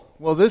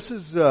Well, this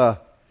has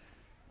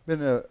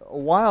been a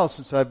while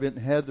since I've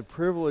had the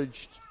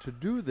privilege to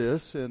do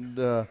this,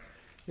 and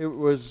it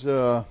was,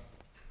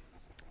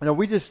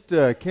 we just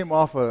came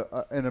off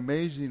an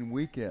amazing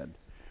weekend.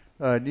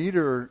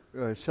 Nita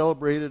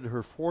celebrated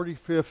her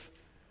 45th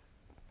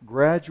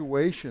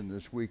graduation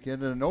this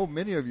weekend, and I know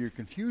many of you are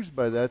confused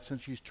by that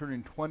since she's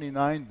turning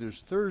 29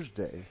 this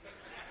Thursday.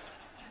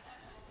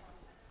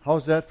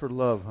 How's that for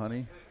love,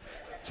 honey?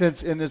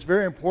 And it's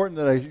very important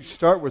that I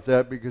start with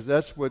that because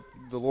that's what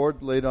the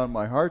Lord laid on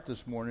my heart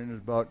this morning is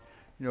about,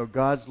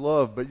 God's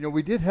love. But,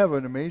 we did have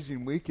an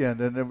amazing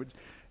weekend, and it was,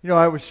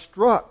 I was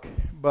struck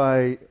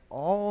by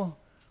all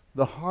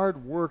the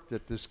hard work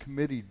that this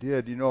committee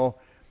did.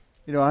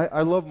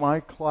 I love my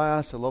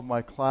class, I love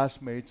my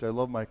classmates, I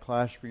love my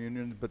class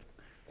reunions, but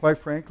quite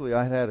frankly,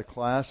 I had a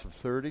class of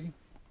 30.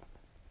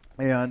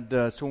 And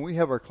so when we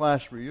have our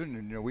class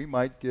reunion, we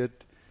might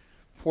get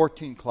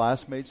 14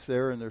 classmates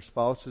there and their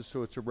spouses,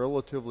 so it's a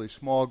relatively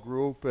small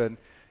group. And,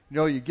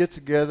 you get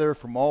together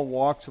from all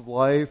walks of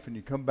life, and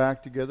you come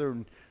back together,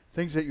 and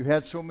things that you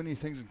had so many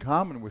things in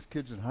common with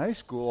kids in high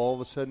school, all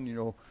of a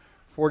sudden,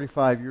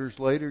 45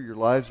 years later, your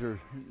lives are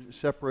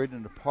separated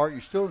and apart.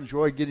 You still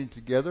enjoy getting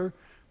together,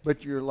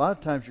 but a lot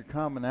of times your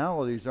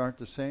commonalities aren't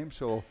the same.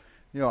 So,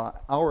 an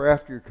hour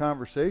after your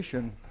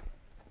conversation,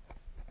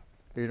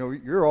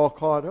 you're all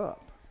caught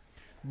up.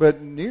 But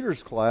in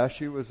Nita's class,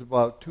 she was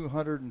about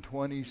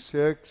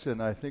 226,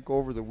 and I think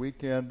over the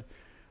weekend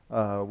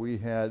we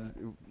had,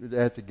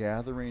 at the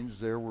gatherings,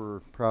 there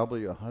were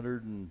probably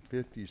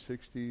 150,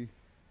 60,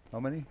 how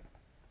many?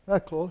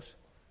 Not close.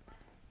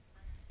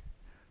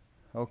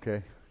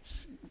 Okay.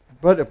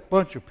 But a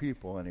bunch of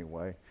people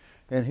anyway.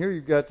 And here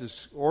you've got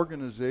this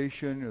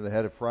organization, they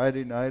had a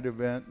Friday night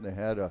event, and they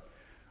had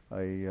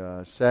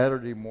a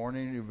Saturday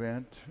morning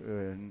event,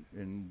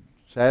 and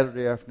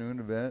Saturday afternoon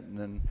event, and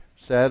then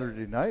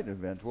Saturday night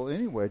event. Well,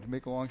 anyway, to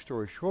make a long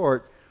story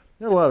short,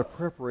 a lot of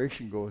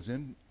preparation goes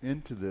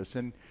into this.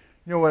 And,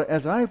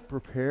 as I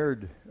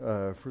prepared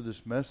for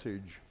this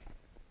message,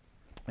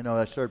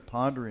 I started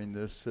pondering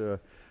this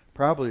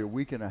probably a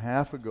week and a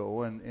half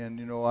ago, and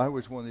I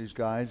was one of these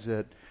guys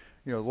that,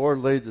 Lord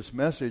laid this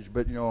message,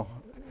 but,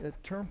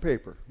 term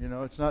paper,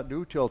 it's not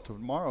due till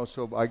tomorrow,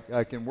 so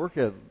I can work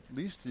at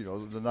least,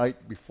 the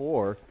night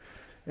before.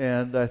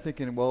 And I'm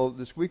thinking, well,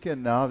 this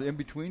weekend now, in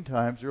between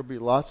times, there'll be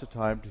lots of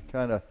time to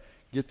kind of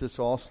get this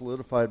all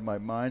solidified in my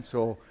mind.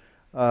 So,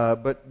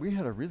 but we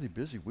had a really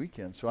busy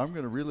weekend, so I'm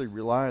going to really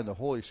rely on the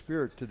Holy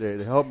Spirit today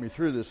to help me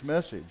through this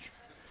message.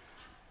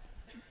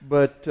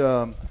 But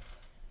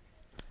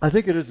I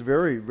think it is a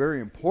very, very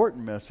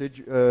important message.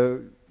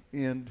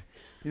 And,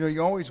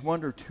 you always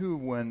wonder, too,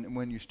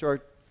 when you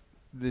start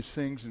these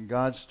things and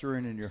God's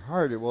stirring in your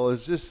heart, well,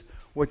 is this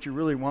what you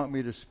really want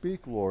me to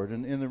speak, Lord?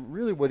 And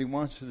really what he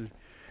wants to do.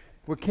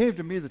 What came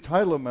to me, the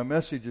title of my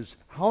message is,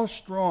 How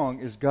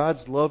Strong is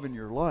God's Love in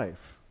Your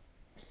Life?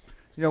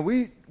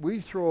 We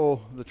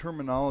throw the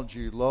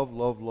terminology, love,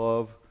 love,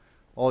 love,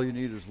 all you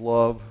need is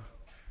love,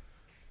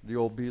 the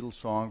old Beatles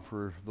song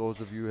for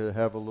those of you that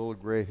have a little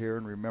gray hair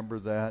and remember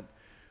that.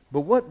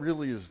 But what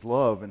really is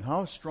love, and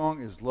how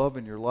strong is love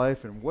in your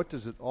life, and what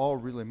does it all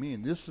really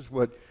mean? This is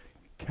what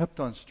kept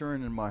on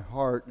stirring in my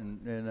heart,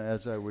 and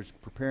as I was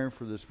preparing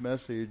for this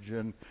message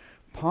and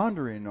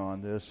pondering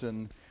on this,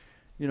 and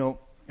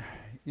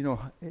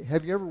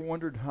have you ever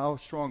wondered how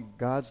strong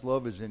God's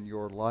love is in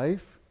your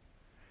life,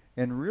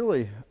 and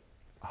really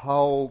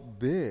how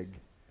big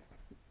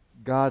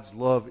God's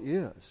love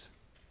is?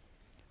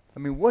 I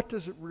mean, what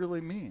does it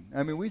really mean?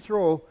 I mean, we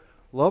throw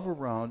love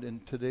around in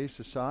today's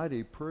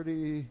society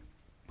pretty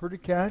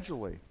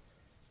casually.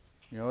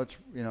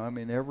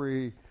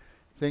 Everything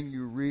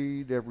you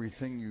read,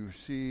 everything you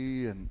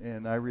see,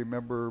 and I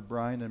remember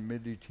Brian and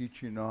Mindy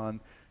teaching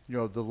on,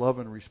 the Love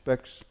and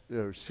Respect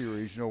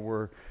series,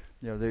 where,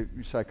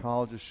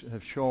 psychologists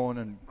have shown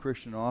and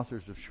Christian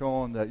authors have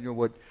shown that,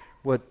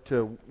 what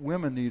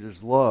women need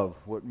is love,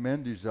 what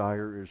men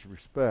desire is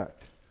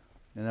respect.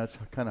 And that's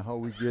kind of how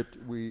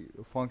we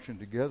function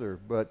together.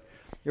 But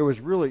it was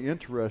really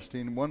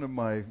interesting. One of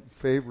my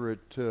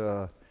favorite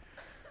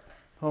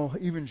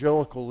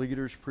evangelical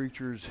leaders,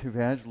 preachers,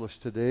 evangelists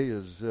today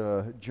is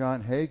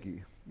John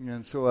Hagee.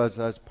 And so as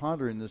I was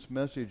pondering this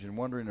message and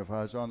wondering if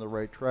I was on the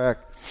right track,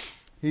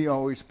 he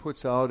always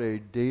puts out a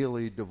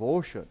daily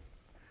devotion.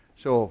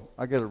 So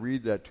I got to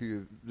read that to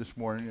you this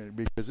morning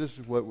because this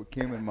is what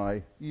came in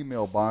my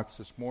email box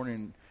this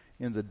morning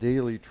in the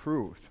Daily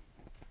Truth.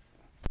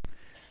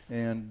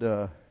 And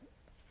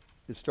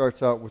it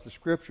starts out with the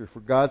scripture, For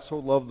God so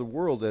loved the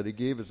world that he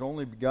gave his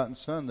only begotten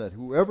Son, that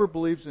whoever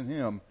believes in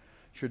him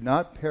should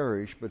not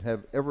perish but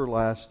have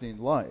everlasting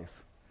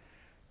life.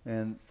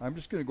 And I'm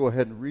just going to go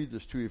ahead and read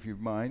this to you if you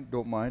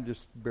don't mind,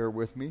 just bear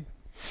with me.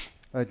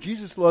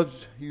 Jesus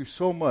loves you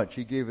so much,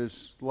 he gave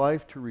his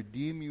life to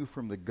redeem you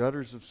from the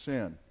gutters of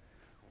sin.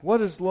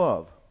 What is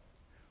love?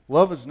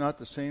 Love is not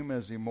the same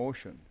as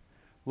emotion.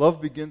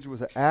 Love begins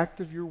with an act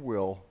of your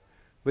will.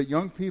 But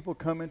young people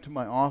come into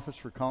my office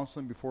for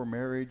counseling before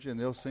marriage, and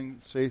they'll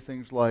say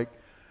things like,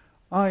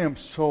 I am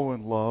so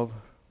in love.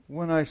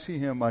 when I see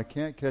him, I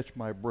can't catch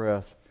my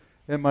breath,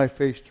 and my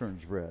face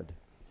turns red.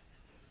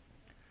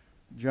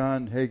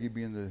 John Hagee,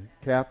 being the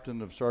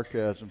captain of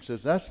sarcasm,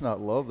 says, that's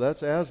not love,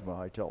 that's asthma,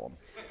 I tell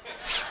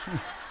him.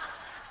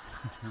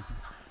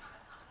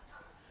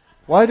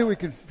 Why do we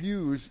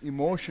confuse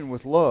emotion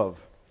with love?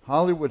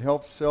 Hollywood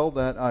helps sell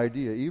that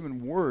idea.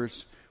 Even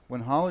worse,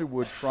 when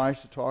Hollywood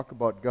tries to talk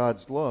about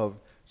God's love,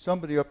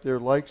 somebody up there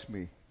likes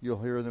me,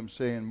 you'll hear them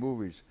say in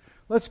movies.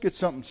 Let's get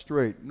something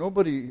straight.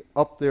 Nobody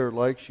up there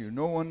likes you.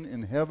 No one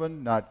in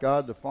heaven, not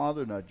God the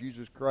Father, not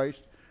Jesus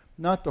Christ,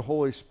 not the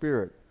Holy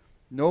Spirit.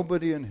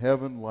 Nobody in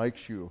heaven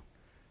likes you.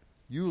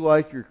 You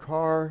like your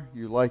car,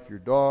 you like your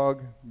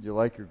dog, you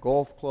like your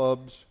golf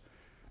clubs.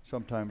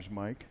 Sometimes,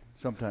 Mike,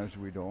 sometimes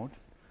we don't.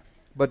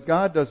 But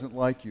God doesn't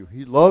like you.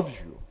 He loves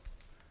you.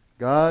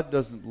 God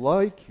doesn't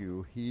like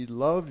you. He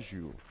loves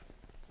you.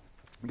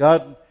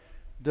 God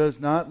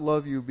does not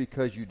love you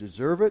because you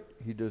deserve it.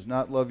 He does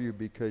not love you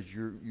because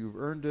you've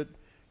earned it.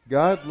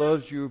 God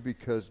loves you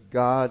because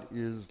God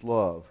is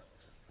love.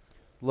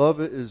 Love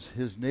is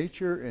his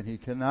nature, and he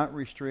cannot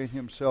restrain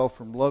himself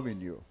from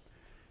loving you.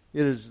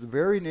 It is the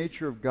very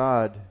nature of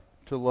God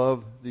to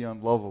love the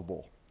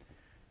unlovable.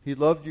 He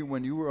loved you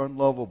when you were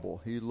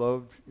unlovable. He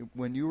loved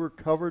when you were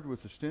covered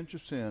with the stench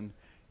of sin.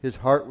 His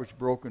heart was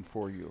broken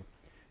for you.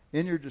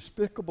 In your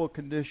despicable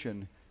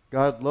condition,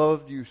 God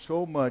loved you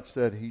so much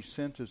that he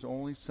sent his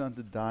only Son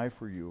to die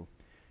for you.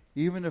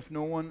 Even if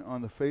no one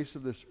on the face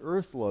of this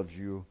earth loves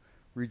you,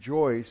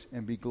 rejoice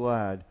and be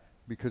glad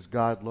because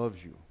God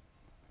loves you.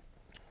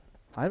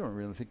 I don't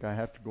really think I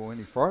have to go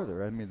any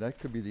farther. I mean, that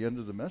could be the end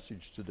of the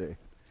message today.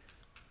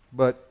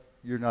 But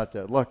you're not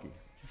that lucky,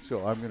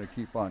 so I'm going to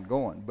keep on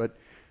going. But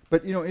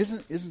you know,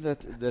 isn't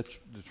that the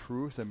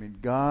truth? I mean,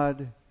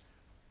 God,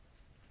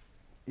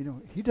 you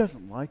know, he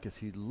doesn't like us.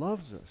 He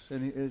loves us,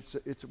 and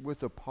it's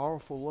with a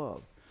powerful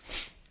love.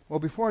 Well,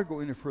 before I go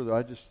any further,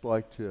 I'd just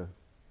like to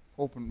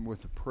open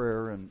with a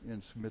prayer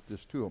and submit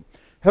this to him.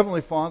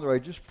 Heavenly Father, I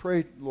just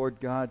pray,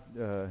 Lord God,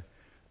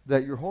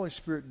 that your Holy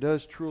Spirit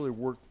does truly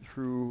work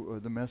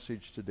through the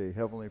message today,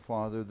 Heavenly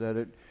Father, that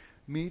it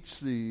meets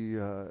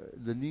the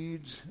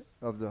needs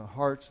of the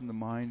hearts and the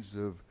minds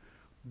of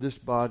this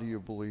body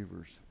of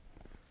believers.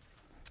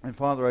 And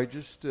Father, I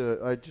just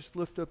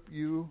lift up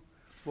you,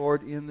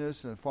 Lord, in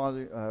this, and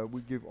Father,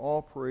 we give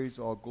all praise,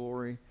 all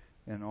glory,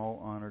 and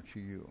all honor to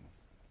you.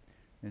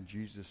 In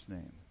Jesus'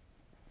 name.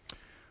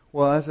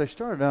 Well, as I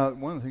started out,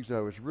 one of the things I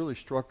was really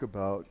struck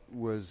about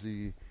was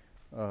the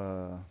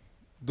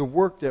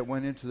work that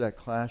went into that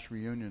class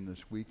reunion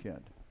this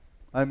weekend.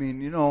 I mean,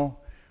 you know,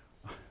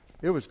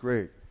 it was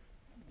great.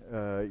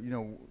 You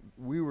know,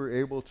 we were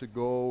able to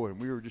go, and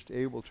we were just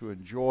able to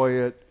enjoy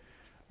it.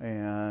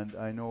 And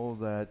I know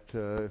that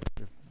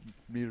if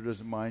Nita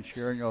doesn't mind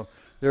sharing, you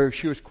know,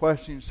 she was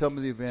questioning some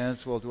of the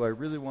events. Well, do I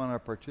really want to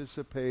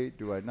participate?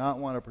 Do I not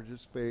want to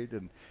participate?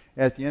 And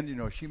at the end, you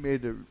know, she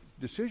made the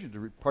decision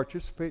to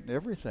participate in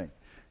everything.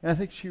 And I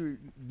think she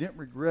didn't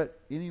regret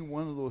any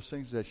one of those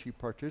things that she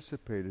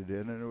participated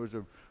in, and it was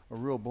a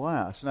real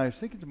blast. And I was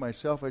thinking to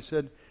myself, I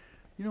said,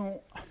 you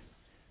know,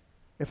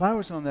 if I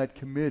was on that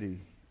committee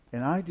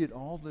and I did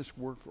all this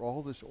work for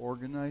all this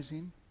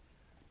organizing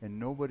and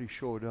nobody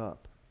showed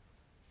up,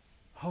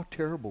 how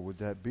terrible would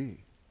that be?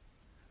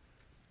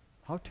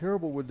 How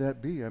terrible would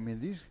that be? I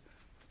mean, these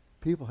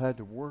people had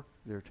to work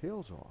their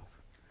tails off.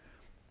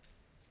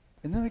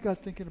 And then I got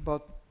thinking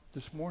about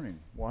this morning,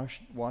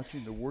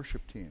 watching the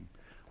worship team.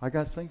 I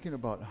got thinking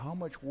about how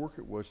much work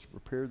it was to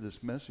prepare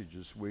this message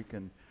this week,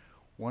 and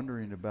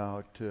wondering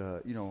about,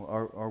 you know,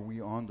 are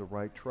we on the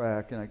right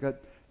track? And I got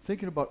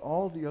thinking about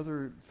all the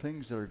other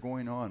things that are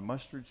going on,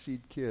 Mustard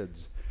Seed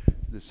Kids,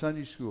 the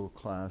Sunday school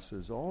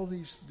classes, all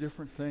these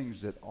different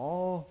things that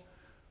all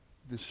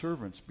the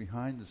servants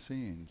behind the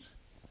scenes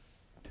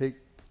take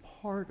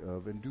part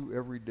of and do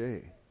every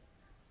day.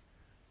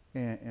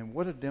 And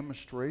what a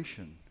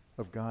demonstration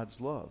of God's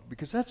love.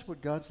 Because that's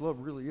what God's love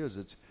really is.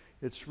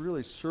 It's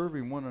really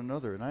serving one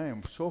another. And I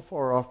am so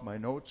far off my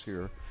notes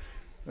here.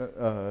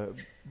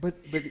 But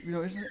you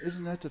know,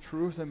 isn't that the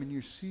truth? I mean,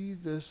 you see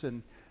this,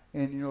 and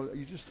you know,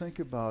 you just think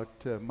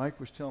about, Mike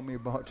was telling me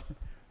about,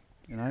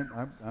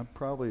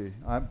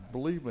 and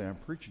believe me, I'm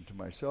preaching to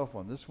myself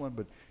on this one,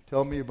 but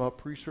tell me about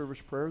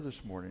pre-service prayer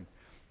this morning.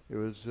 It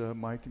was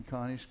Mike and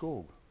Connie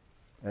Skog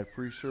at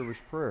pre-service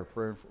prayer,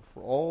 praying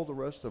for all the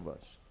rest of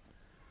us.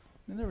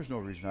 And there was no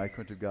reason I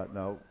couldn't have gotten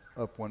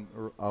up 1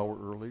 hour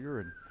earlier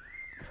and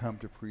come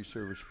to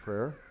pre-service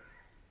prayer.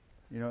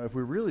 You know, if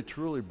we really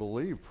truly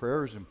believe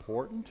prayer is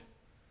important,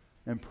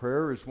 and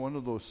prayer is one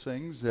of those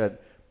things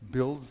that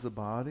builds the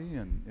body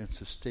and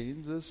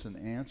sustains us and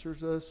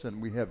answers us,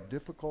 and we have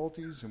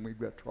difficulties and we've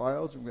got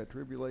trials and we've got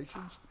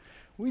tribulations,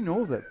 we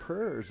know that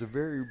prayer is a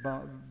very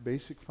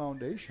basic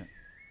foundation.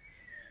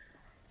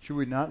 Should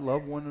we not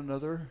love one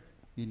another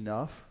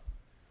enough?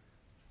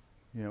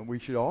 You know, we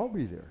should all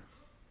be there.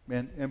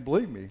 And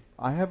believe me,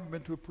 I haven't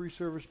been to a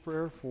pre-service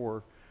prayer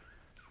for...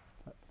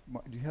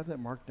 Do you have that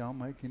marked down,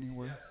 Mike,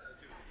 anywhere? Yes,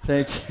 I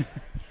do. Thank you.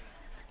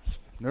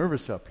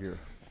 Nervous up here.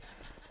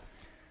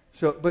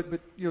 So, but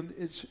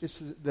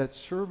it's that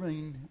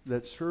serving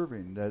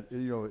that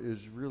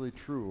is really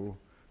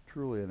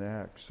truly an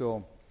act.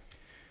 So,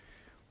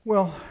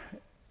 well,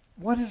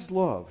 what is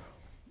love?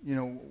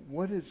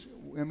 What is?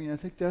 I mean, I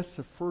think that's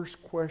the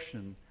first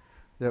question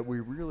that we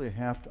really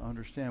have to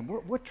understand.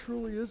 What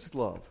truly is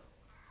love?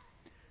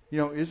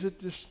 Is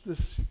it just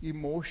this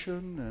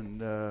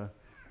emotion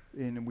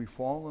and we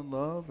fall in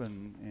love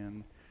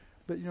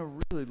but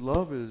really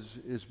love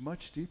is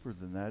much deeper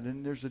than that,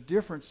 and there's a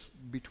difference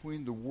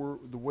between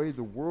the way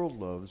the world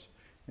loves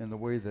and the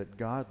way that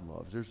God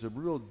loves. There's a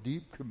real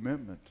deep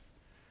commitment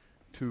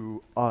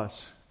to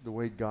us the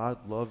way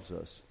God loves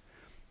us.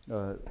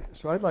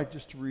 So I'd like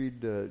just to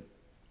read 1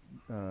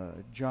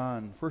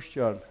 John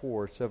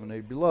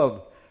 4:7-8.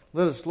 Beloved,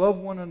 let us love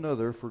one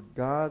another, for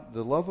God,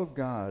 the love of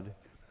God,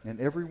 and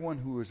everyone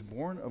who is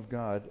born of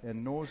God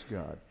and knows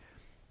God.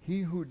 He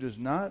who does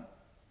not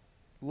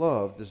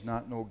love does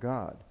not know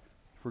God,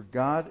 for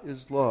God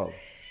is love.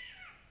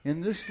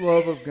 In this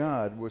love of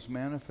God was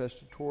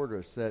manifested toward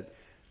us, that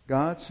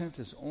God sent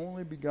his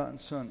only begotten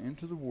Son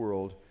into the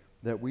world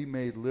that we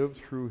may live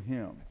through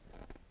him.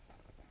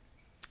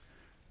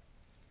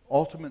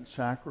 Ultimate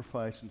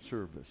sacrifice and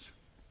service.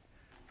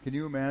 Can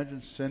you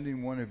imagine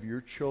sending one of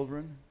your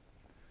children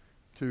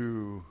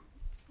to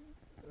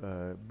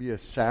be a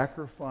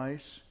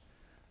sacrifice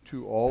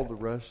to all the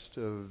rest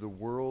of the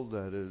world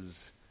that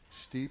is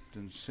steeped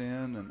in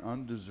sin and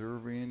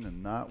undeserving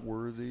and not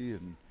worthy,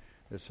 and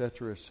et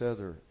cetera, et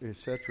cetera, et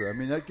cetera? I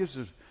mean, that gives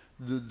us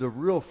the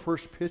real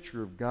first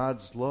picture of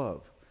God's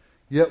love.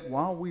 Yet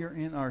while we are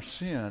in our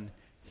sin,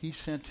 he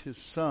sent his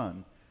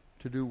Son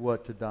to do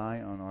what? To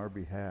die on our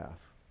behalf.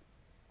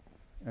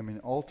 I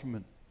mean,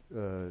 ultimate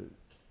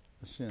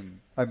sin.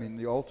 I mean,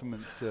 the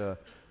ultimate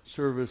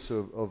service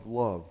of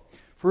love.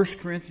 1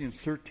 Corinthians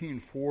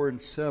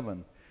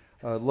 13:4-7.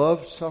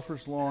 Love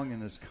suffers long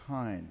and is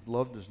kind.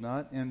 Love does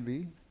not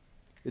envy.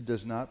 It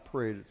does not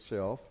parade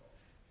itself.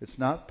 It's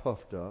not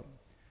puffed up.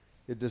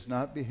 It does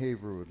not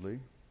behave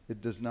rudely.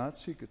 It does not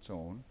seek its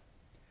own.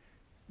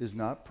 Is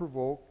not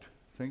provoked.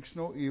 Thinks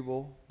no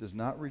evil. Does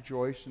not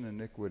rejoice in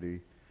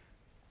iniquity,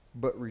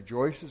 but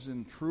rejoices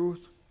in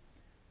truth.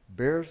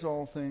 Bears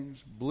all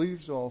things.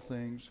 Believes all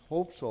things.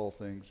 Hopes all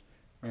things.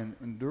 And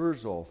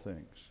endures all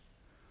things.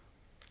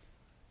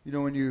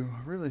 When you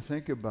really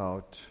think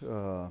about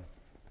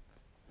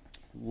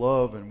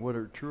love and what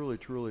it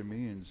truly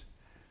means,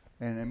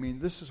 and I mean,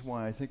 this is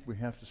why I think we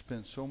have to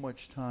spend so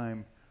much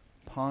time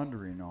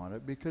pondering on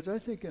it, because I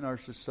think in our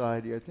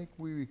society, I think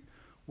we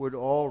would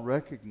all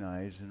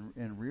recognize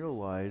and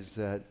realize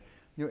that,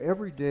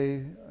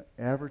 everyday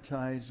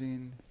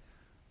advertising,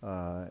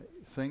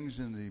 things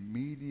in the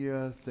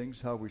media,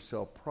 things how we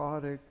sell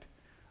product,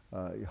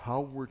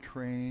 how we're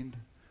trained,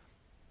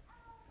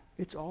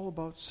 it's all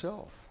about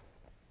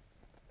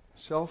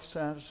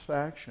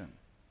self-satisfaction.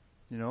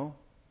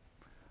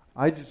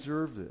 I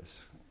deserve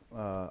this.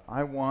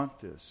 I want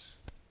this.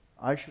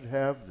 I should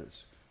have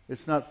this.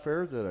 It's not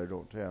fair that I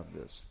don't have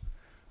this.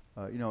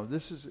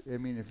 This is, I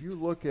mean, if you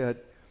look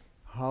at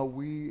how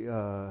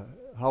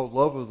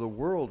love of the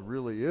world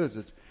really is,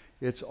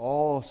 it's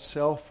all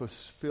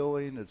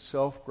self-fulfilling, it's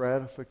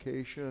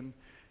self-gratification.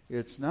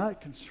 It's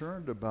not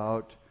concerned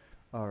about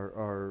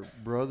our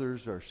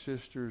brothers, our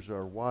sisters,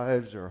 our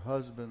wives, our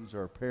husbands,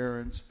 our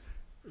parents,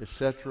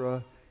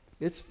 etc.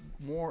 It's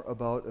more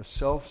about a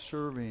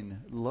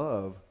self-serving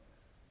love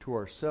to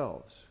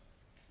ourselves.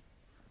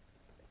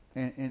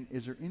 And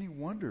is there any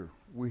wonder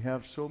we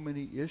have so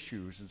many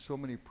issues and so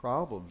many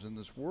problems in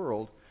this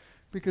world?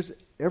 Because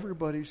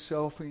everybody's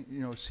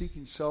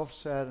seeking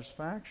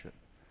self-satisfaction.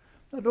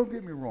 Now, don't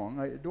get me wrong.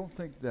 I don't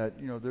think that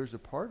there's a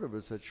part of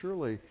us that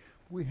surely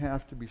we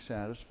have to be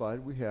satisfied,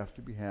 we have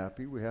to be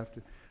happy, we have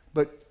to.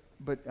 But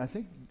I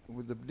think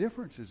the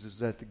difference is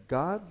that the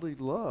godly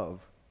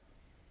love,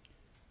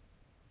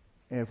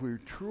 and if we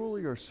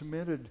truly are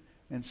submitted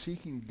and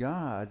seeking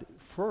God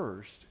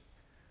first,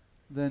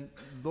 then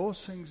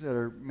those things that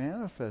are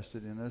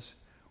manifested in us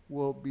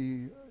will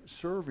be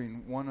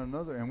serving one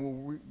another,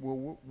 and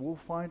we'll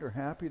find our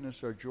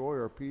happiness, our joy,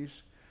 our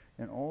peace,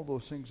 and all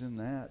those things in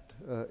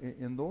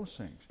in those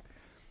things.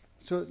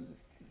 So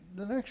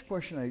the next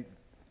question I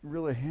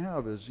really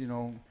have is,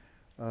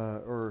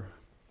 or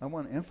I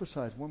want to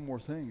emphasize one more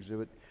thing,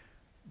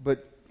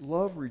 but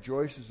love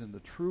rejoices in the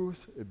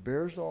truth. It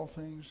bears all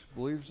things,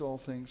 believes all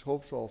things,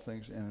 hopes all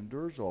things, and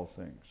endures all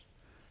things.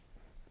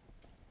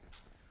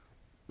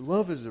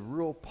 Love is a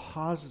real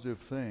positive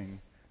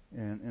thing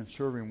in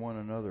serving one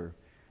another.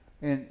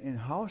 And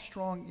how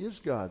strong is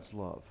God's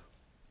love?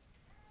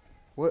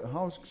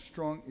 How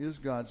strong is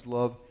God's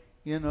love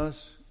in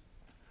us?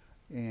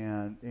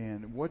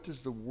 And what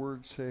does the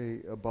Word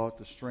say about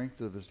the strength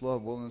of His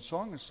love? Well, in the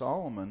Song of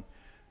Solomon,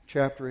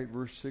 chapter 8,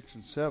 verse 6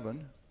 and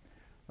 7,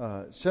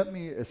 set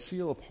me a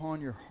seal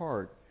upon your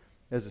heart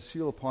as a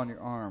seal upon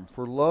your arm,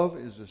 for love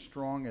is as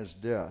strong as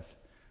death.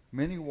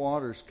 Many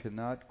waters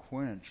cannot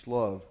quench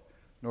love,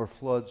 nor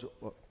floods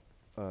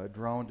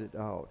drown it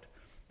out.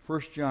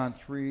 1 John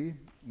 3,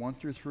 1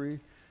 through 3,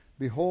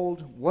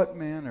 behold, what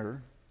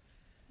manner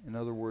In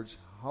other words,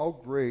 how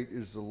great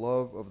is the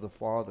love of the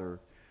Father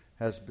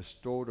has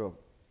bestowed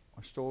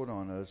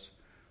on us,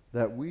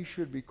 that we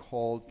should be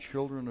called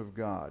children of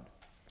God.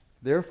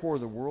 Therefore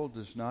the world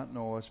does not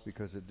know us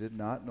because it did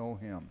not know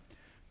him.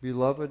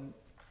 Beloved,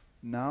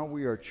 now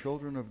we are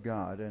children of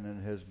God, and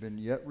it has been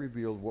yet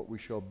revealed what we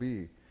shall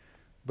be.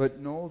 But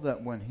know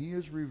that when he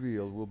is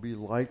revealed, we'll be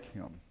like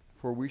him,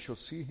 for we shall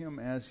see him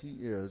as he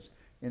is.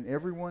 And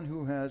everyone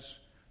who has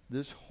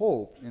this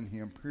hope in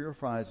him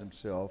purifies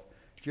himself,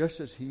 just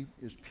as he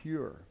is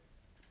pure.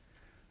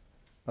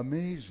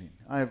 Amazing.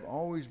 I have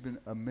always been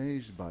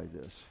amazed by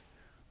this,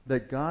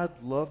 that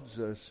God loves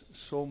us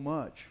so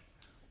much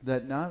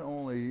that not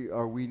only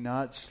are we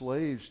not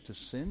slaves to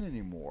sin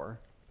anymore,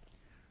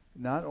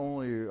 not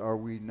only are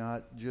we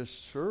not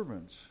just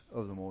servants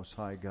of the Most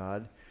High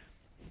God,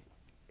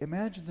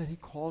 imagine that he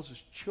calls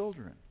us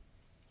children.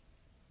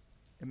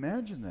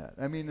 Imagine that.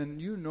 I mean,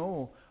 and you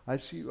know, I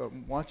see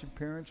watching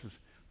parents with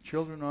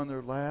children on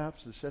their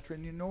laps, etc.,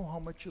 and you know how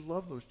much you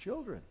love those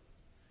children.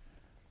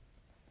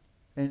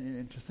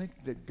 And to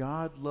think that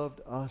God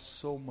loved us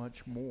so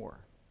much more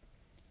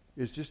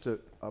is just a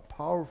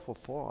powerful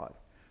thought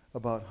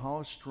about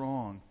how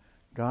strong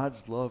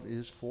God's love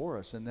is for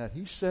us, and that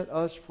he set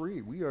us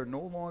free. We are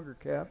no longer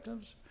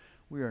captives.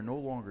 We are no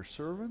longer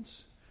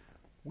servants.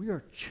 We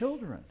are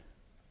children.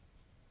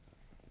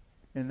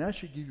 And that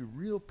should give you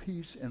real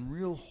peace and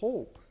real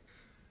hope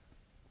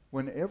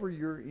whenever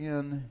you're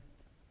in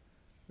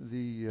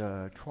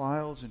the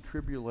trials and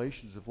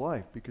tribulations of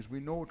life, because we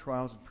know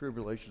trials and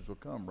tribulations will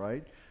come,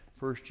 right?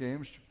 1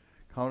 James,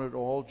 count it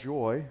all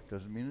joy.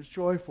 Doesn't mean it's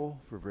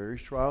joyful, for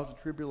various trials and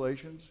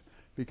tribulations,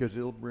 because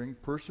it'll bring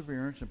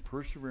perseverance, and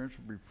perseverance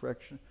will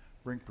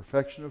bring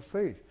perfection of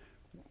faith.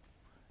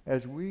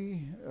 As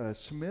we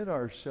submit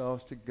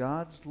ourselves to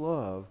God's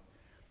love,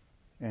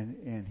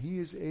 and he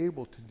is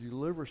able to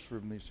deliver us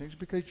from these things,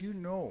 because you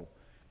know,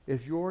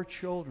 if your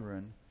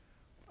children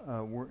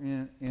were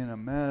in a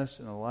mess,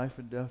 in a life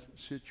and death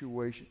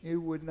situation, it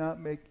would not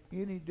make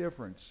any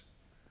difference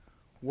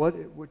what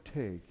it would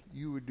take.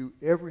 You would do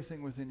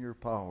everything within your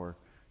power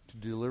to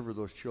deliver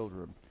those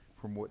children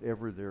from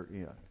whatever they're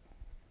in.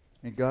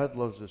 And God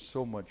loves us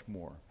so much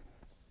more.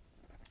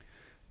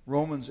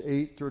 Romans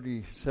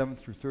 8:37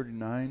 through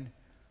 39,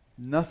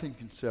 nothing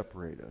can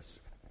separate us.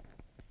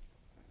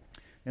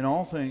 In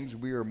all things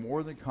we are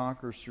more than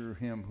conquerors through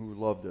him who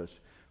loved us.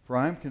 For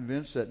I am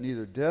convinced that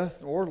neither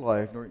death nor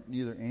life, nor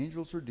neither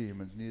angels or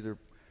demons, neither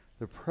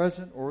the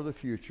present or the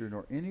future,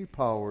 nor any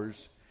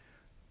powers,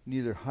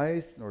 neither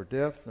height nor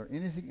depth, nor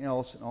anything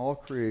else in all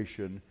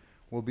creation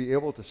will be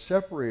able to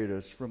separate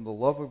us from the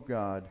love of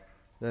God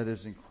that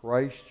is in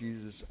Christ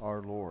Jesus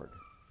our Lord.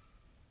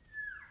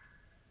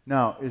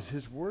 Now, is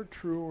his word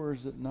true or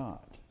is it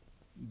not?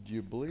 Do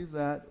you believe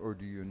that or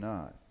do you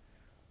not?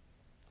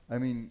 I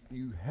mean,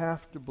 you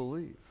have to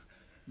believe.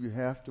 You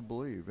have to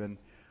believe. And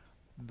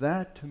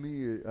that, to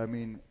me, I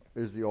mean,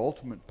 is the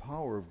ultimate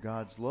power of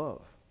God's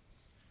love.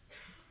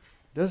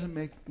 It doesn't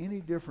make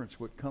any difference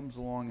what comes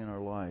along in our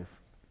life.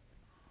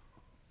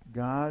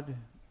 God,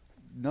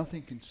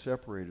 nothing can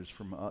separate us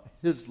from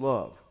his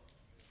love.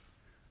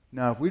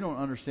 Now, if we don't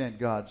understand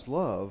God's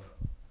love,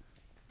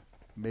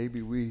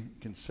 maybe we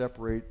can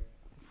separate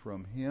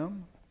from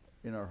him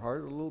in our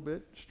heart a little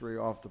bit, stray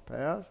off the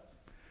path.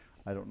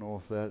 I don't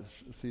know if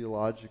that's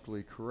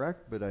theologically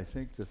correct, but I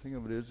think the thing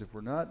of it is, if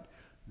we're not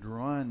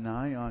drawing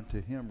nigh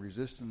unto him,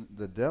 resisting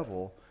the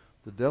devil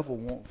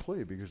won't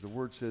flee, because the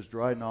word says,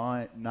 draw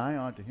nigh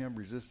unto him,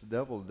 resist the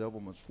devil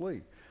must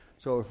flee.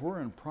 So if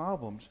we're in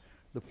problems,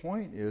 the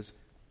point is,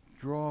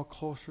 draw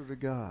closer to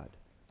God.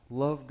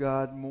 Love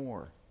God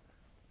more.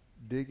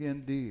 Dig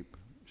in deep.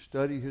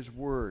 Study his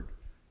word.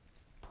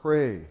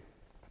 Pray.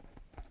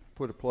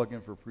 Put a plug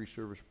in for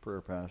pre-service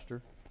prayer,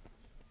 Pastor.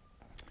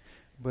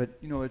 But,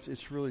 you know,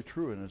 it's really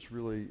true, and it's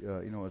really,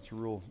 it's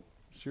real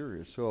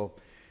serious. So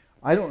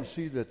I don't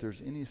see that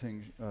there's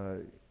anything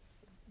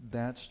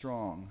that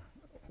strong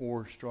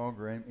or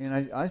stronger.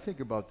 And I think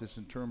about this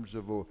in terms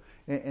of,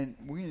 and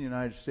we in the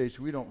United States,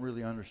 we don't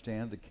really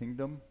understand the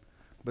kingdom.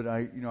 But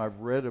I've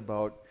read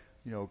about,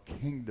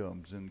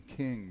 kingdoms and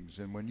kings.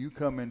 And when you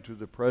come into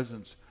the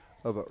presence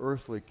of an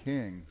earthly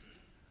king,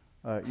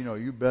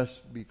 you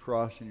best be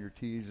crossing your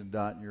T's and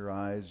dotting your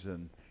I's,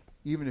 and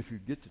even if you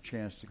get the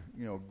chance to,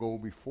 go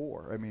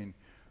before. I mean,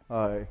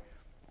 I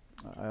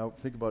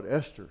think about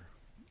Esther,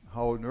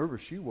 how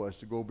nervous she was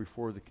to go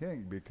before the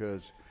king,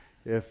 because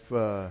if,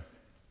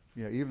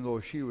 even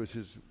though she was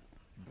his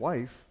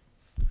wife,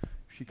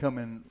 she come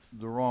in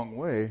the wrong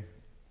way,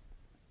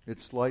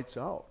 it's lights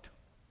out.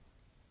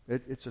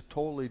 It's a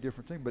totally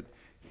different thing. But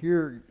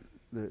here,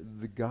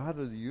 the God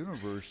of the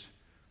universe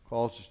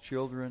calls his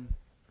children.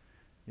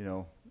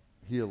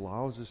 He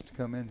allows us to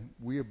come in.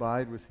 We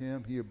abide with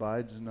him. He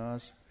abides in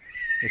us,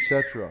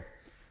 etc.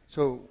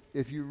 So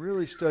if you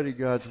really study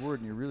God's word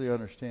and you really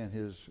understand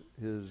his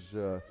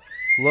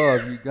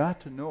love, you got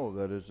to know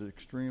that it's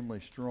extremely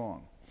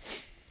strong.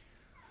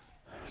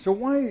 So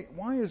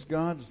why is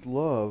God's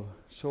love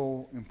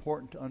so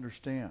important to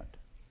understand?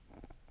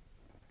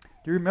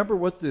 Do you remember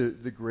what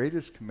the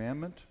greatest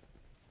commandment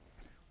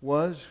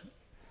was?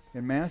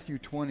 In Matthew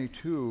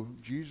 22,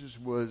 Jesus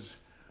was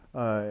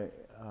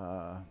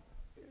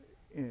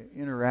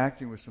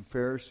interacting with some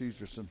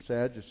Pharisees or some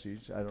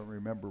Sadducees, I don't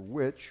remember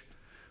which,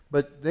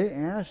 but they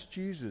asked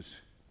Jesus,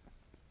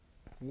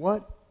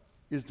 what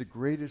is the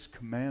greatest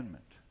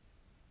commandment?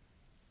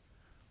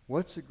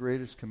 What's the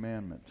greatest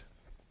commandment?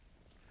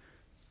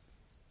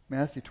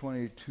 Matthew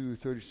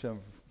 22:37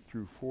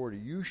 through 40.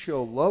 You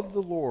shall love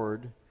the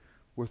Lord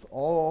with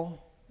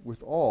all,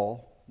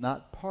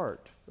 not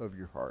part of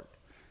your heart.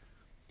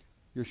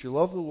 You shall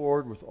love the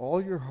Lord with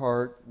all your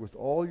heart, with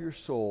all your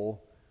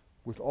soul,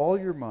 with all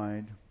your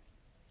mind,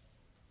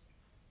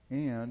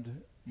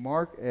 and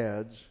Mark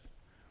adds,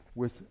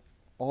 with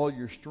all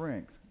your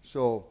strength.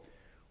 So,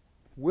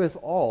 with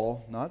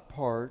all, not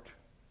part,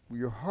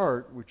 your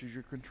heart, which is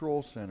your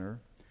control center,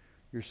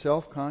 your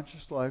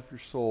self-conscious life, your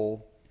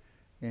soul,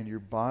 and your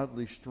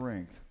bodily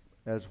strength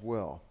as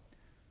well.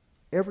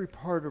 Every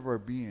part of our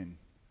being,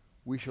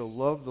 we shall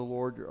love the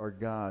Lord our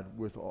God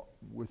with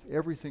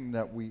everything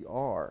that we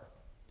are.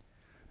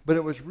 But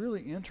it was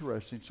really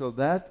interesting. So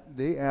that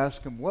they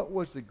asked him, what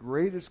was the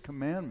greatest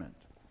commandment?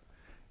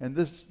 And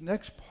this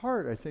next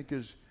part, I think,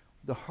 is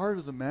the heart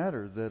of the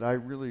matter that I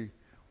really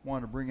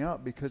want to bring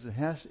out, because it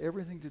has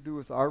everything to do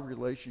with our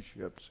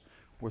relationships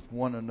with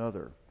one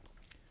another.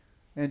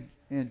 And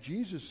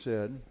Jesus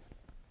said,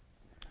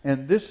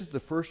 and this is the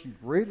first and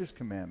greatest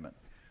commandment.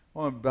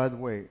 Oh, and by the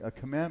way, a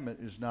commandment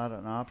is not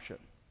an option.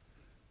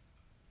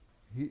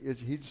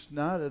 He's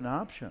not an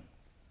option.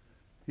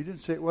 He didn't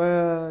say,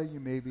 well, you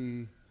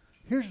maybe,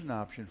 here's an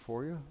option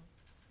for you.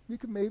 You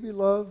can maybe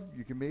love,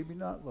 you can maybe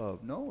not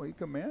love. No, he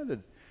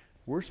commanded.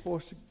 We're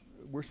supposed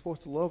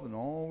to love in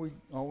all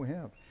we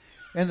have.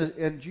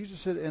 And Jesus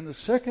said, and the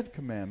second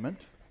commandment,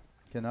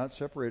 cannot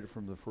separate it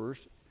from the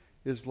first,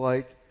 is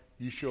like,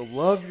 you shall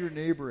love your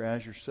neighbor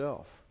as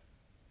yourself.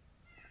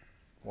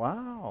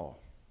 Wow.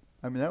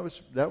 I mean,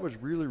 that was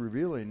really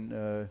revealing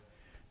to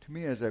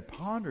me as I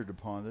pondered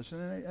upon this.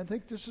 And I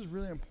think this is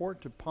really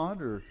important to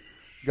ponder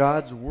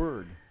God's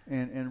Word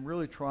and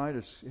really try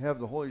to have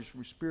the Holy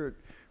Spirit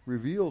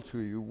reveal to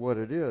you what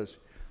it is.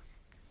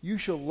 You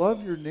shall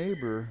love your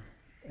neighbor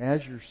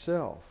as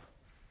yourself.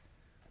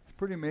 It's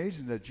pretty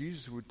amazing that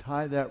Jesus would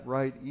tie that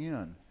right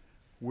in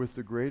with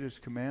the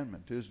greatest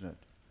commandment, isn't it?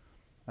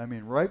 I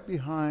mean, right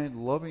behind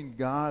loving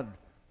God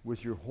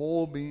with your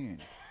whole being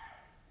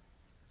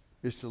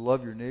is to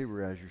love your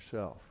neighbor as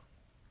yourself.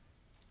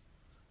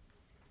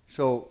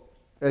 So,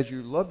 as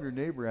you love your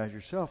neighbor as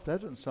yourself,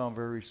 that doesn't sound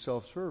very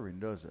self-serving,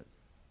 does it?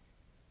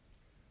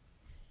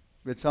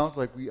 It sounds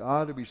like we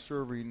ought to be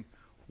serving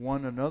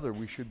one another.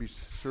 We should be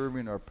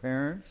serving our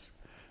parents.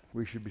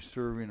 We should be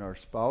serving our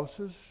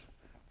spouses.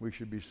 We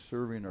should be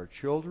serving our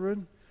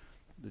children.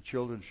 The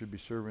children should be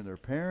serving their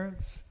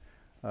parents.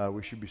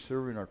 We should be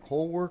serving our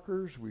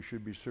co-workers. We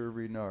should be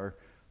serving our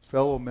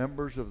fellow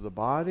members of the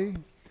body.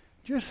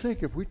 Just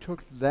think if we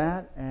took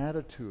that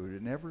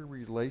attitude in every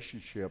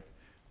relationship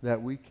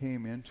that we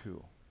came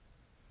into,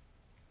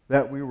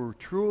 that we were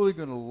truly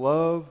going to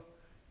love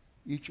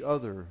each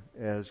other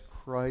as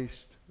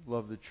Christ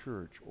loved the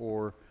church,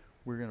 or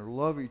we're going to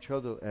love each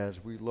other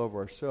as we love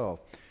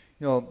ourselves.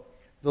 You know,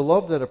 the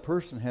love that a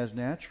person has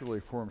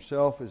naturally for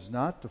himself is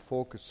not to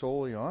focus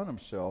solely on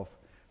himself,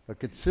 a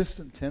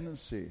consistent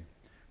tendency,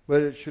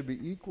 but it should be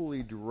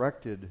equally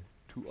directed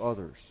to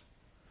others.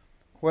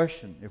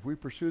 Question, if we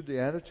pursued the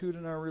attitude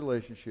in our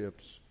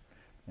relationships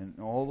and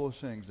all those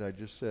things I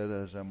just said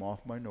as I'm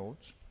off my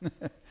notes,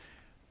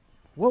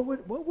 what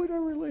would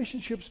our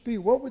relationships be?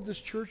 What would this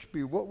church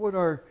be? What would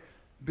our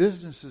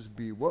businesses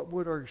be? What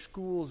would our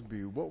schools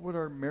be? What would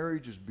our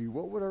marriages be?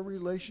 What would our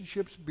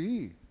relationships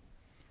be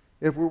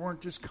if we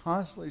weren't just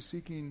constantly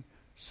seeking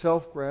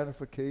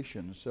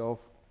self-gratification,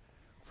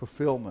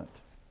 self-fulfillment?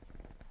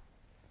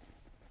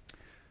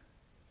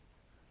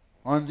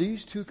 On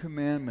these two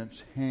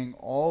commandments hang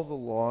all the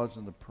laws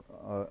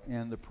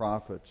and the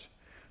prophets.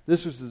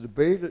 This was the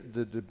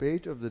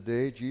debate of the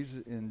day.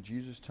 In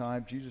Jesus'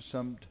 time, Jesus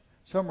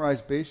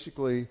summarized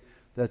basically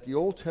that the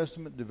Old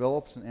Testament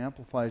develops and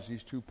amplifies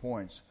these 2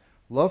 points: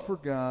 love for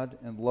God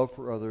and love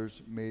for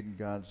others, made in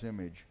God's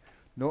image.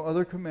 No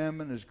other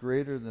commandment is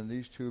greater than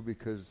these two,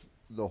 because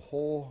the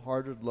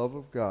wholehearted love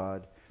of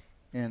God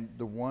and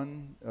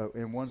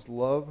one's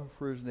love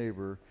for his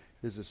neighbor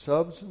is the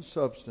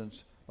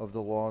substance of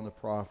the law and the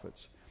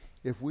prophets.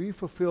 If we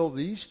fulfill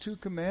these 2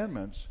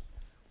 commandments,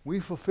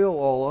 we fulfill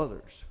all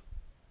others.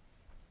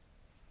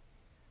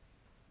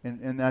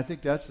 And I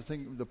think that's the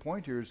thing. The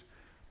point here is,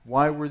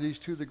 why were these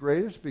 2 the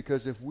greatest?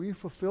 Because if we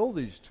fulfill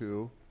these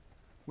 2,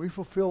 we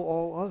fulfill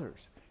all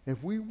others.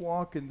 If we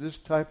walk in this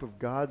type of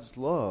God's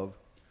love,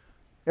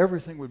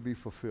 everything would be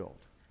fulfilled.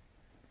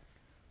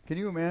 Can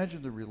you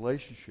imagine the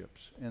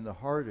relationships and the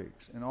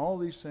heartaches and all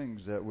these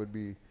things that would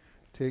be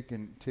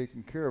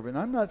taken care of? And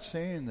I'm not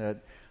saying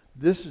that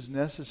this is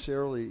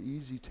necessarily an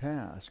easy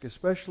task,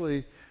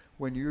 especially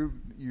when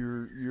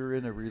you're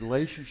in a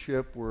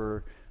relationship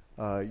where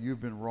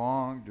you've been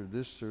wronged or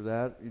this or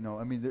that.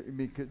 I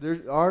mean,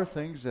 there are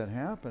things that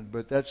happen,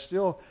 but that's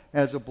still,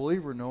 as a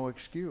believer, no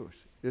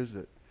excuse, is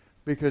it?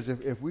 Because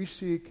if we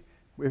seek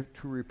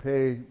to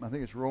repay, I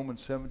think it's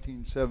Romans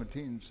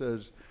 17:17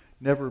 says,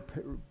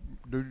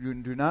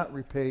 do not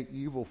repay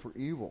evil for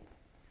evil.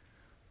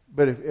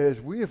 But as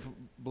we have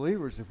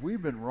believers, if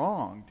we've been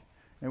wronged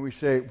and we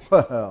say,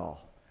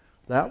 well,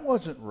 that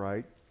wasn't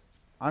right,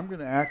 I'm going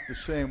to act the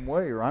same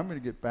way, or I'm going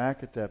to get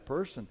back at that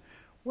person,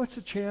 what's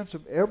the chance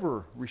of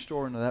ever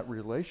restoring that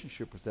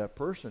relationship with that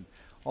person?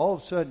 All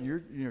of a sudden, you're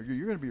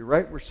going to be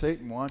right where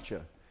Satan wants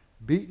you,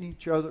 beating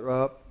each other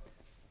up,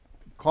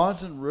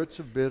 causing roots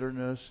of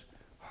bitterness,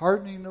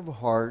 hardening of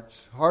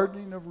hearts,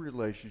 hardening of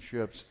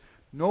relationships,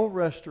 no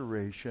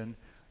restoration.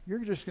 You're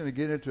just going to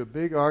get into a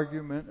big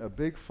argument, a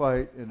big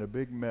fight, and a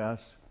big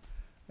mess,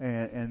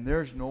 and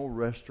there's no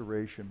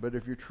restoration. But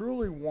if you're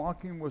truly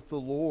walking with the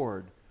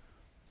Lord,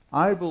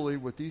 I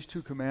believe what these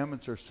two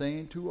commandments are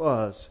saying to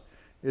us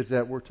is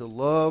that we're to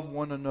love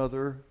one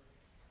another,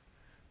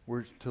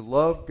 we're to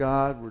love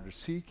God, we're to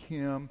seek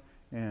Him,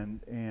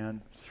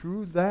 and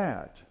through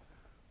that,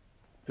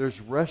 there's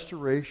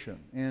restoration.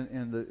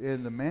 And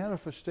the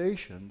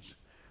manifestations,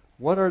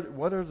 what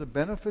are the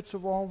benefits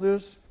of all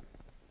this?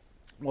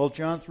 Well,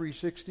 John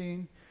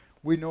 3:16,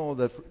 we know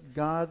that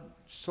God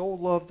so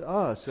loved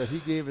us that He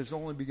gave His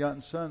only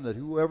begotten Son, that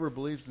whoever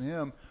believes in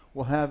Him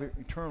will have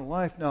eternal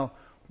life. Now,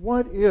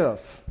 what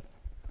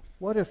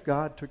if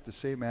God took the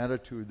same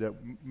attitude that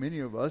many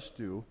of us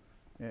do?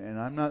 And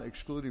I'm not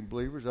excluding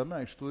believers. I'm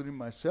not excluding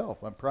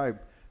myself. I'm probably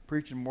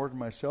preaching more to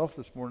myself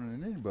this morning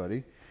than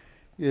anybody.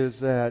 Is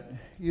that,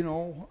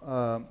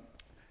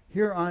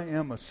 here I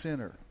am a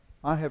sinner.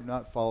 I have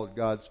not followed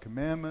God's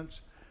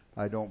commandments.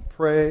 I don't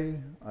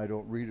pray. I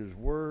don't read His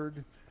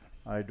Word.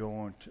 I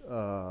don't,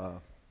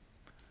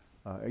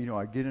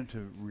 I get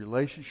into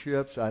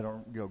relationships. I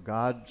don't,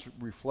 God's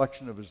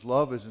reflection of His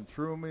love isn't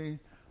through me.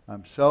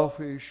 I'm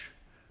selfish.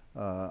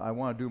 I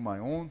want to do my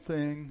own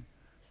thing.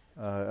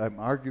 I'm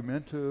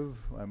argumentative.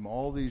 I'm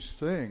all these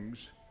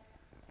things.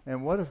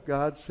 And what if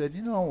God said,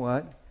 you know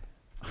what?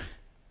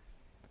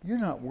 You're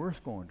not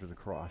worth going to the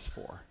cross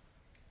for.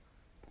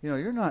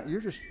 You're not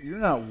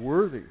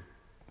worthy.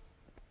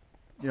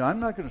 I'm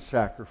not going to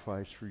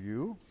sacrifice for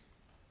you.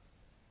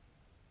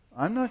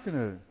 I'm not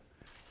going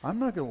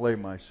to lay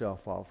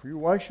myself out for you.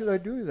 Why should I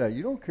do that?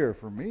 You don't care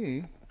for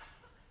me.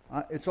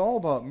 It's all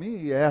about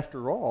me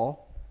after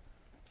all.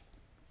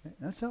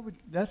 That's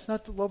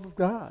not the love of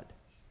God.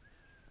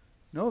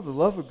 No, the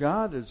love of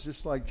God is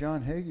just like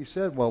John Hagee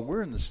said, while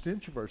we're in the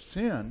stench of our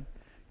sin,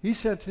 He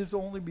sent His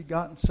only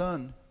begotten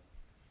Son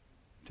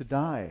to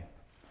die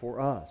for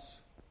us.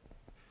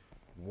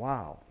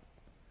 Wow.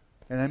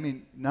 And I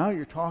mean, now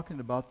you're talking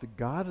about the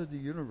God of the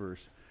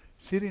universe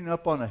sitting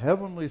up on a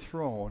heavenly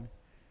throne.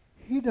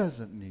 He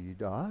doesn't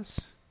need us.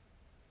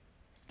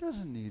 He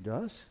doesn't need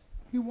us.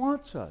 He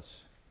wants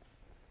us.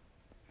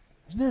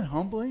 Isn't that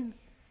humbling?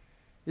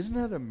 Isn't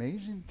that an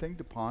amazing thing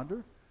to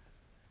ponder?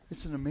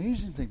 It's an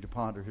amazing thing to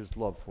ponder His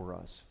love for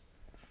us.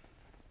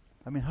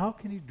 I mean, how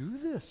can He do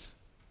this?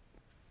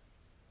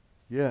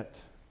 Yet,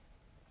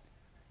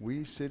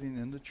 we sitting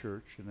in the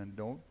church, and then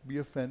don't be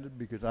offended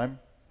because I'm,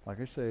 like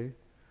I say,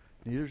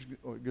 Nita's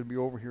going to be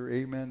over here,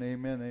 amen,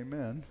 amen,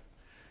 amen,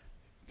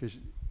 because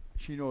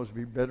she knows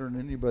me better than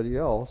anybody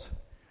else.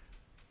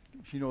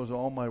 She knows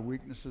all my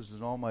weaknesses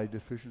and all my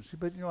deficiencies.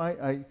 But,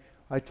 I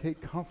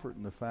take comfort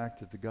in the fact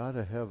that the God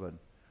of heaven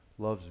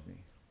loves me.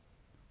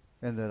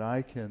 And that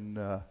I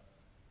can,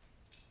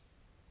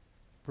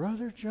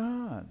 Brother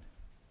John,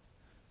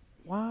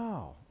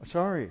 wow,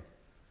 sorry,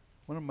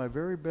 one of my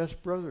very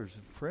best brothers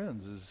and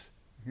friends is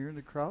here in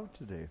the crowd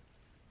today.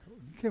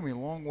 You came a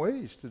long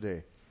ways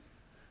today.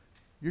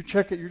 You're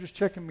just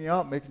checking me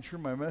out, making sure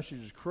my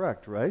message is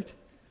correct, right?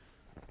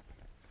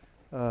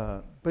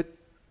 But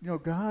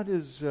God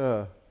is.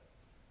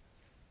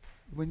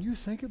 When you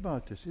think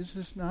about this, is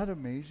this not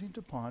amazing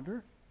to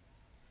ponder?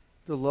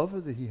 The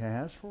love that He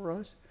has for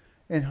us,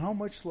 and how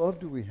much love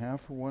do we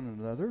have for one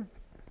another?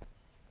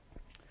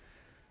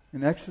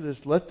 In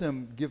Exodus, let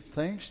them give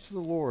thanks to the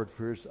Lord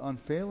for His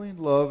unfailing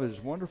love and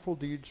His wonderful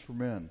deeds for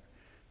men.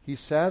 He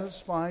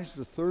satisfies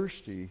the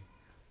thirsty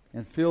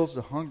and fills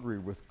the hungry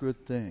with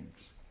good things.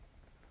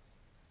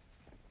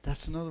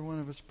 That's another one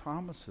of His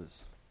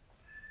promises.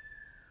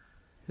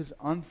 His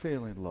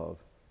unfailing love,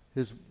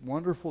 His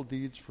wonderful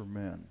deeds for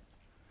men.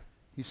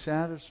 He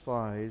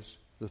satisfies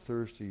the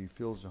thirsty, He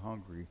fills the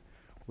hungry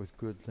with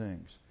good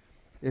things.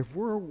 If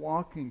we're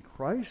walking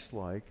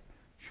Christ-like,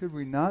 should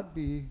we not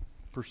be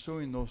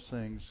pursuing those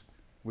things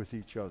with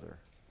each other?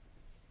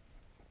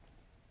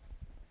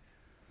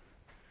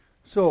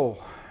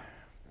 So,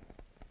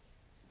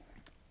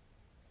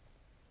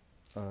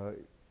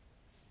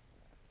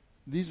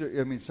 these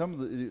are,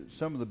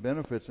 some of the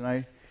benefits, and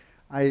I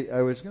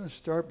was going to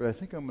start, but I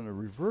think I'm going to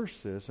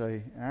reverse this.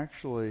 I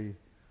actually,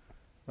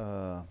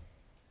 there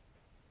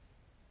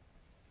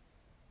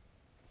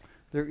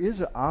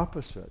is an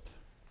opposite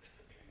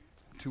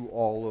to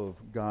all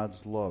of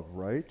God's love,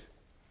 right?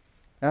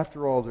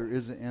 After all, there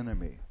is an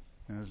enemy.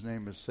 and his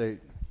name is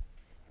Satan.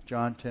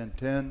 John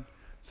 10:10,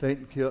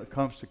 Satan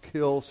comes to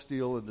kill,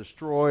 steal, and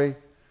destroy.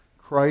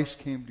 Christ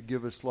came to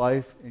give us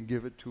life and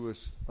give it to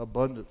us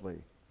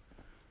abundantly.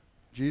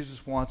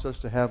 Jesus wants us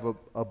to have an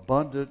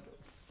abundant,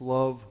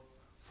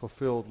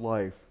 love-fulfilled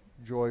life.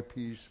 Joy,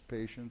 peace,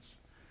 patience.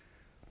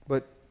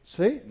 But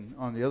Satan,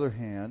 on the other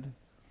hand,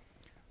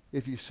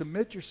 if you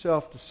submit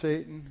yourself to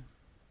Satan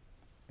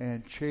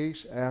and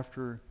chase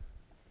after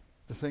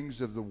the things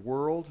of the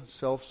world,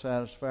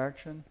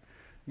 self-satisfaction,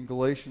 in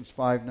Galatians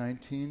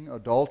 5:19,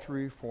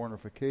 adultery,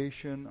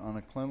 fornication,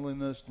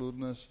 uncleanliness,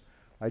 lewdness,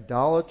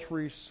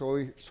 idolatry,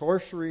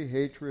 sorcery,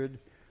 hatred,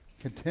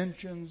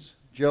 contentions,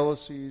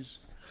 jealousies,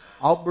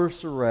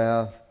 outbursts of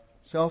wrath,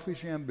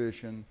 selfish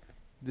ambition,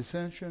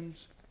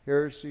 dissensions,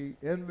 heresy,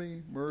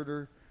 envy,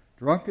 murder,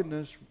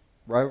 drunkenness,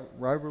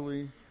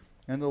 rivalry,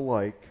 and the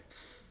like.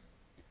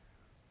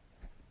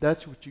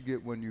 That's what you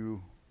get when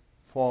you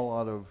fall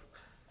out of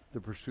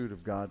the pursuit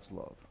of God's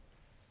love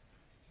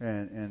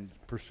and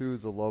pursue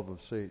the love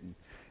of Satan.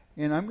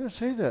 And I'm going to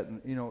say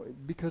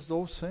that, because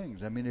those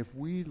things, if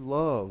we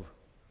love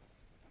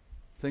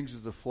things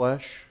of the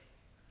flesh,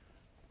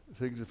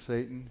 things of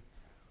Satan,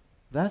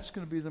 that's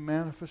going to be the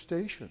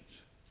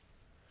manifestations.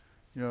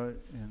 And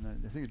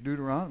I think it's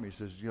Deuteronomy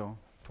says,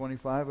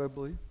 25, I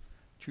believe,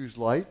 choose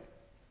light,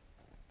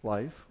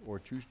 life, or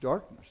choose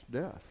darkness,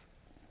 death.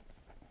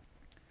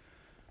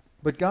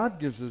 But God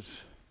gives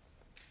us,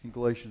 in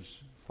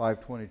Galatians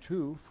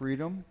 5:22,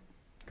 freedom,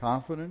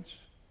 confidence,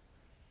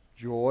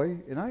 joy.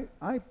 And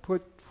I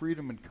put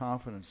freedom and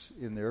confidence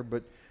in there,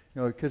 but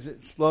because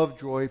it's love,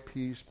 joy,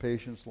 peace,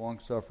 patience,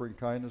 long-suffering,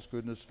 kindness,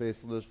 goodness,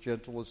 faithfulness,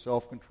 gentleness,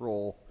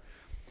 self-control.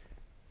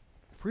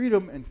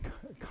 Freedom and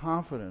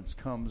confidence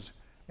comes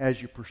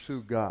as you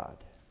pursue God.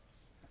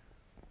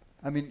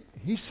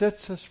 He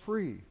sets us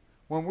free.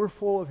 When we're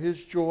full of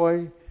His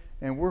joy,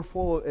 and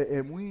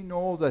we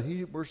know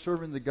that we're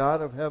serving the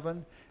God of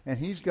heaven, and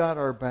He's got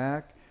our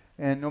back,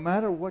 and no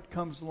matter what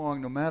comes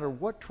along, no matter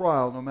what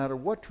trial, no matter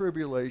what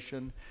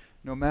tribulation,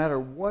 no matter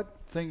what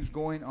things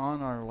going on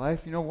in our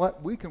life, you know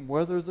what? We can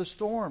weather the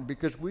storm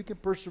because we can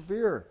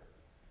persevere.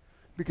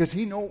 Because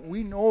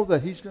we know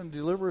that He's going to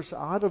deliver us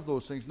out of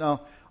those things.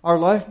 Now, our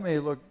life may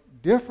look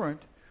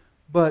different,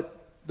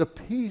 but the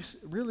peace,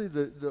 really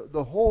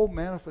the whole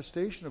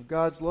manifestation of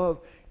God's love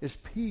is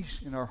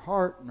peace in our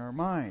heart and our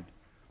mind.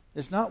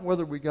 It's not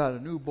whether we got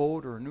a new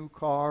boat or a new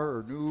car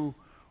or new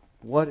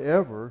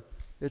whatever.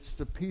 It's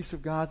the peace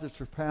of God that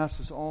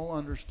surpasses all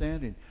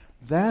understanding.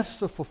 That's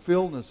the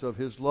fulfillment of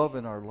His love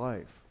in our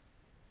life.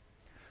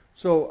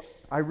 So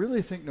I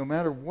really think no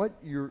matter what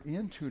you're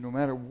into, no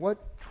matter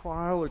what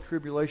trial or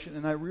tribulation,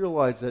 and I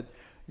realize that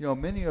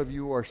many of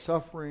you are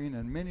suffering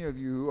and many of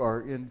you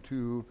are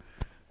into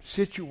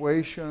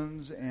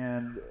situations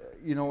and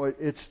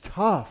it's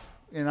tough.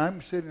 And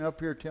I'm sitting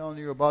up here telling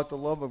you about the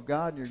love of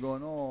God and you're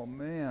going, oh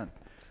man,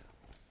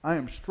 I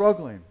am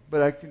struggling.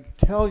 But I can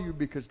tell you,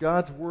 because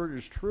God's word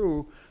is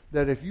true,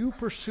 that if you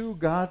pursue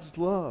God's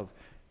love,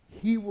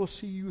 He will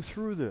see you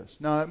through this.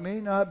 Now, it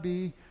may not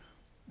be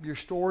your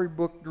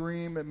storybook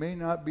dream. It may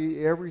not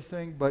be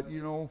everything. But,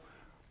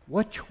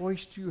 what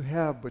choice do you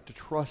have but to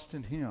trust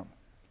in Him?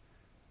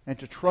 And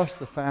to trust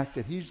the fact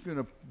that He's going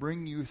to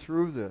bring you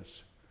through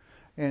this.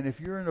 And if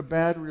you're in a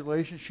bad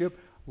relationship,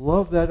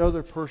 love that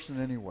other person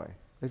anyway.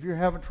 If you're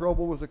having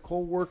trouble with a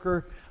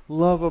coworker,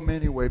 love them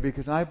anyway,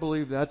 because I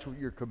believe that's what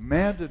you're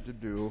commanded to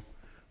do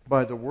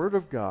by the Word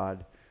of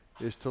God,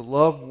 is to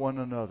love one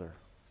another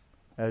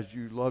as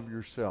you love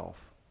yourself.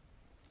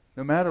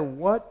 No matter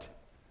what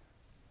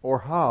or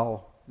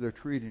how they're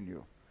treating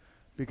you.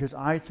 Because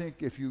I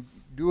think if you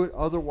do it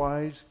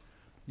otherwise,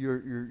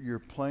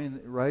 you're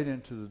playing right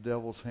into the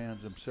devil's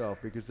hands himself,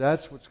 because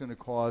that's what's going to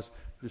cause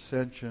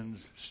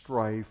dissensions,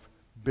 strife,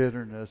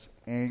 bitterness,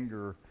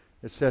 anger,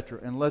 etc.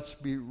 And let's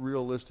be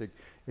realistic.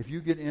 If you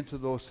get into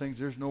those things,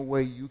 there's no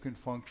way you can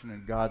function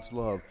in God's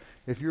love.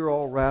 If you're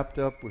all wrapped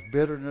up with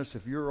bitterness,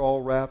 if you're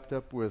all wrapped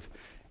up with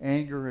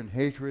anger and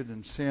hatred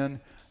and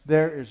sin,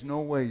 there is no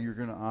way you're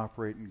going to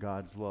operate in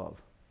God's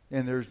love.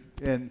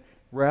 And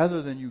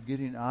rather than you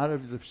getting out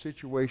of the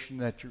situation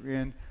that you're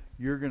in,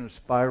 you're going to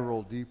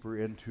spiral deeper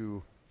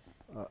into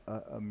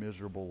a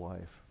miserable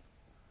life.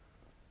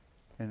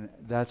 And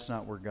that's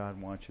not where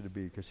God wants you to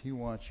be, because He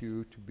wants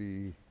you to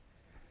be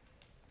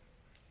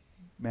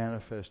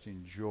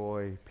manifesting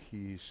joy,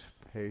 peace,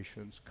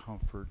 patience,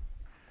 comfort.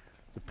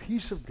 The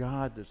peace of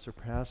God that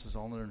surpasses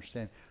all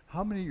understanding.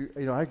 How many of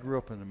you, I grew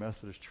up in the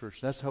Methodist church.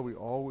 That's how we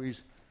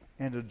always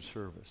ended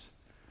service.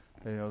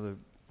 The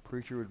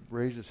preacher would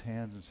raise his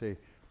hands and say,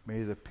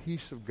 may the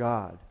peace of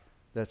God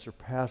that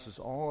surpasses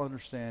all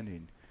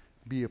understanding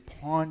be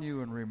upon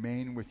you and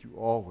remain with you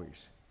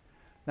always.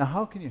 Now,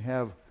 how can you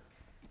have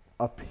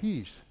a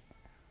peace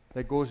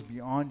that goes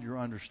beyond your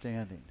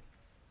understanding?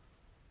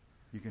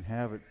 You can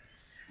have it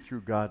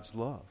through God's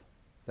love.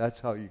 That's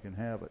how you can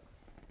have it.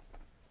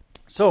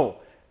 So,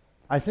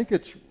 I think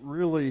it's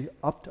really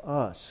up to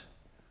us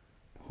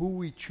who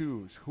we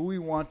choose, who we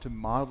want to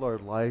model our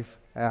life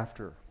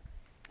after.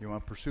 You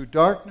want to pursue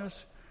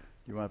darkness?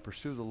 You want to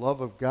pursue the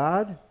love of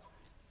God,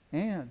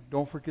 and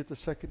don't forget the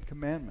second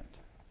commandment.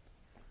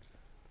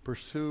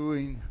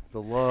 Pursuing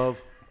the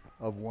love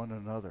of one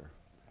another.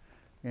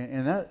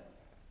 And that,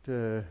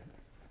 and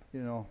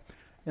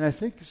I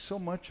think so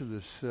much of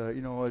this,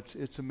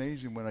 it's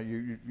amazing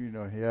when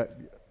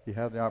you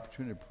have the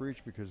opportunity to preach,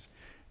 because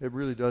it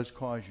really does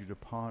cause you to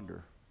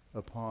ponder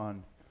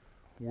upon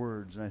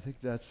words. And I think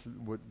that's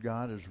what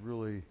God has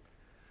really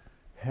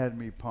had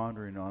me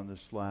pondering on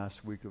this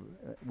last week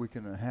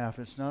and a half.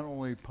 It's not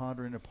only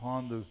pondering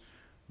upon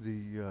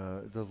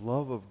the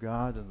love of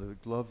God and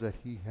the love that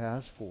He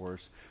has for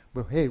us,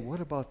 but hey,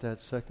 what about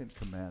that second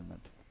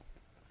commandment?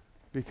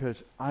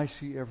 Because I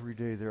see every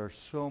day there are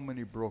so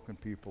many broken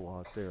people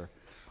out there.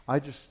 I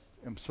just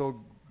am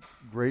so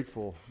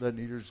grateful that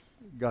Nita's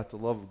got the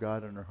love of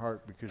God in her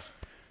heart, because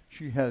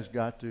she has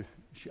got to.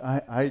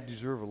 I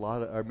deserve a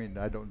lot of. I mean,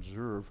 I don't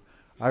deserve.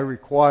 I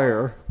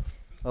require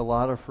a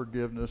lot of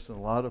forgiveness and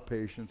a lot of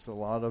patience, a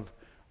lot of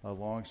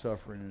long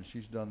suffering, and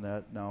she's done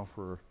that now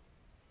for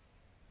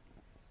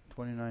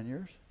 29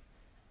 years?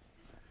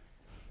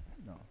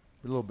 No,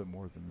 a little bit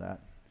more than that.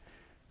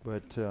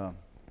 But,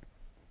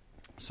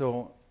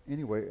 so,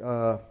 anyway,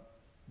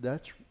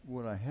 that's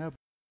what I have.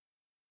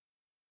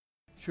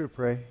 Should I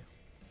pray?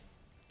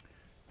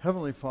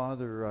 Heavenly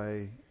Father,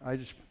 I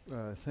just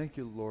thank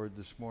you, Lord,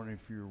 this morning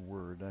for your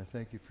word. I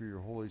thank you for your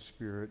Holy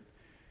Spirit.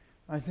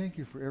 I thank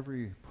you for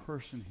every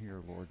person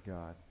here, Lord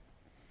God.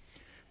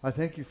 I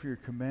thank you for your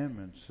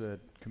commandments that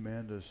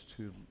command us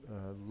to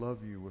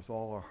love you with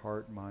all our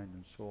heart, mind,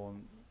 and soul.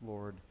 And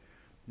Lord,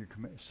 your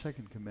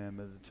second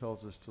commandment that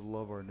tells us to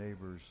love our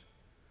neighbors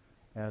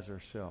as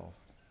ourselves.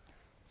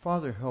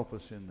 Father, help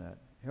us in that.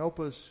 Help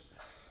us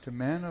to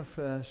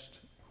manifest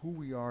who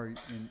we are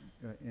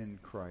in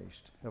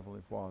Christ,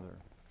 Heavenly Father.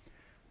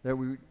 That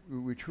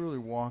we truly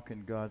walk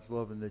in God's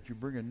love, and that you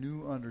bring a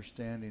new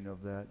understanding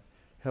of that,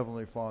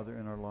 Heavenly Father,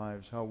 in our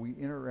lives. How we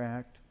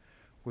interact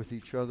with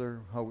each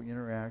other, how we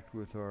interact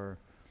with our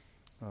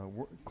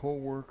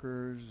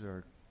co-workers,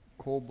 our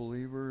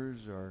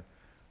co-believers,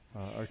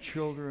 our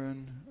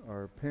children,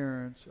 our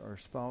parents, our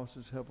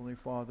spouses, Heavenly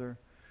Father.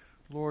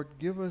 Lord,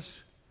 give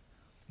us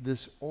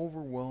this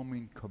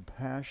overwhelming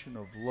compassion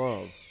of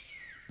love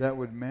that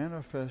would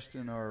manifest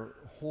in our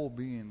whole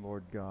being,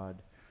 Lord God.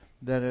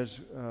 That as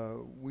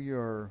we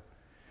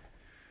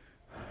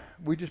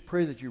just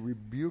pray that you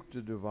rebuke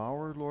the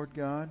devourer, Lord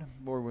God.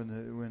 Lord,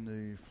 when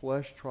the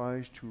flesh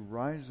tries to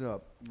rise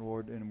up,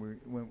 Lord, and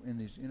when in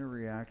these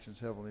interactions,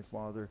 Heavenly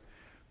Father,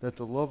 that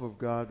the love of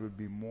God would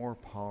be more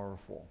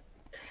powerful,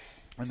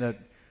 and that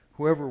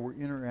whoever we're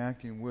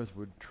interacting with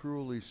would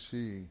truly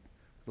see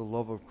the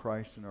love of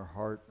Christ in our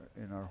heart,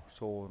 in our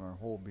soul, in our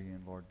whole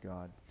being, Lord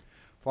God.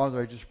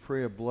 Father, I just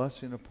pray a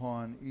blessing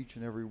upon each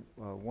and every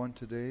one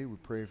today. We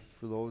pray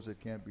for those that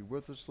can't be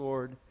with us,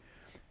 Lord.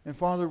 And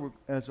Father,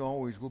 as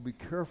always, we'll be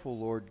careful,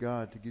 Lord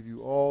God, to give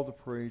you all the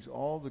praise,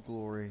 all the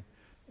glory,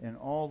 and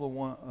all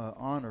the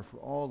honor for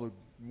all the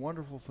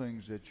wonderful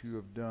things that you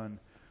have done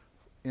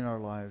in our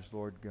lives,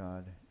 Lord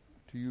God.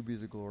 To you be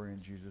the glory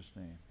in Jesus'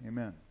 name.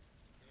 Amen.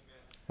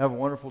 Have a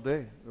wonderful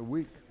day, a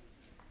week.